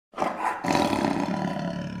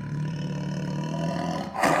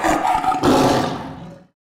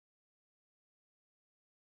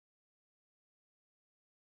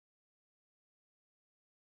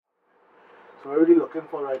we're really looking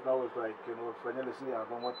for right now is like, you know, when you listen to the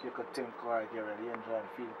album, what you could think, right, you really enjoy and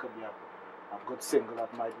feel could be a good single that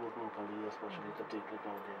might work locally, especially to take it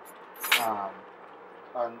out there.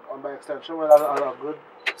 And by extension, well, a good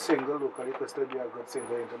single locally could still be a good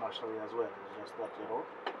single internationally as well. It's just that, you know,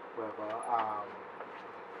 whether,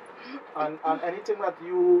 and anything that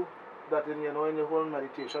you, that in, you know, in your whole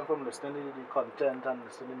meditation from listening to the content and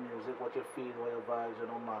listening to music, what you feel, what your vibes, you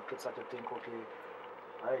know, markets that you think, okay,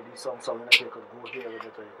 these songs something that you could go here with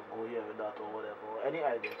it or you could go here with that or whatever, or any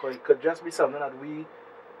idea. Because it could just be something that we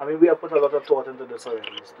have put a lot of thought into this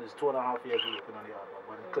already. It's 2.5 years working on the album,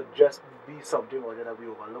 but it could just be something already that we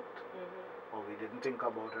overlooked or we didn't think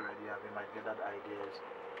about already, and we might get that ideas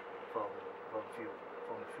from a few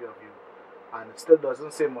of you. And it still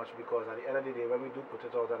doesn't say much because at the end of the day, when we do put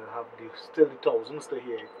it out and have still the thousands to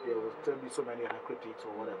hear it, there will still be so many other critiques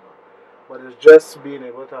or whatever. But it's just being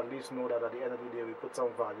able to at least know that at the end of the day, we put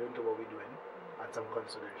some value into what we're doing and some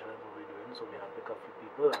consideration in what we're doing. So we have to pick up few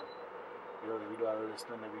people and, you know, we do our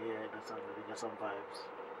listening and we hear it and we get some vibes.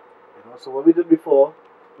 You know, so what we did before,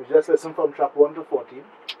 we just listened from track 1 to 14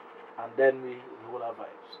 and then we hold our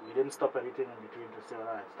vibes. We didn't stop anything in between to say,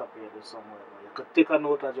 alright, stop here, this somewhere. You could take a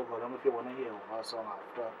note as you go along if you want to hear a song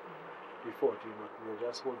after the 14, but we'll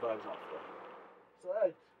just hold vibes after. So,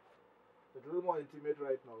 right, it's a little more intimate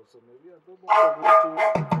right now, so maybe a little more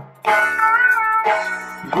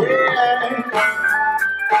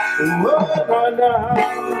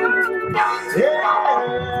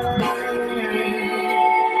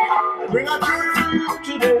bring a truth to you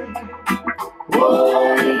today.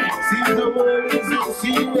 Whoa, see the world is in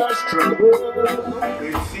serious trouble.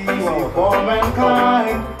 It's easy for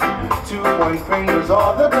mankind to point fingers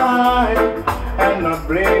all the time and not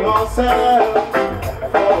blame ourselves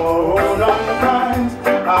for our own crimes.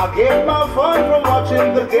 I get my fun from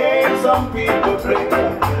watching the game some people play,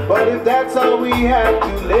 but if that's how we have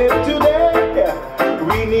to live today,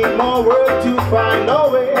 we need more work to find our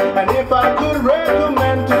way. And if I could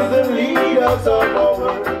recommend to the leaders of our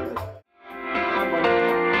world,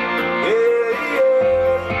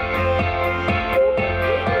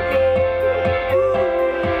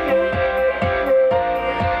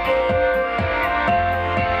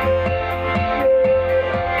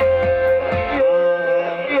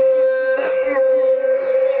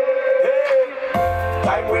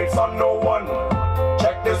 on no one.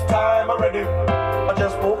 Check this time already. I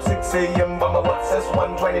just woke 6 a.m. but my watch says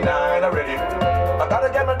 1:29 already. I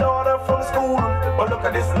gotta get my daughter from school, but look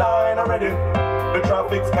at this line already. The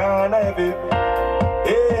traffic's kinda heavy.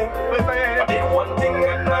 Yeah, I did one thing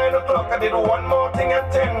at 9 o'clock, I did one more thing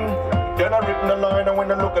at 10. Then I written the line and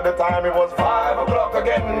when I look at the time it was 5 o'clock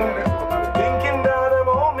again. Thinking that I'm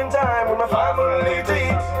home in time with my family to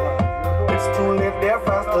eat. It's too late, they're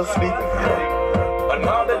fast asleep.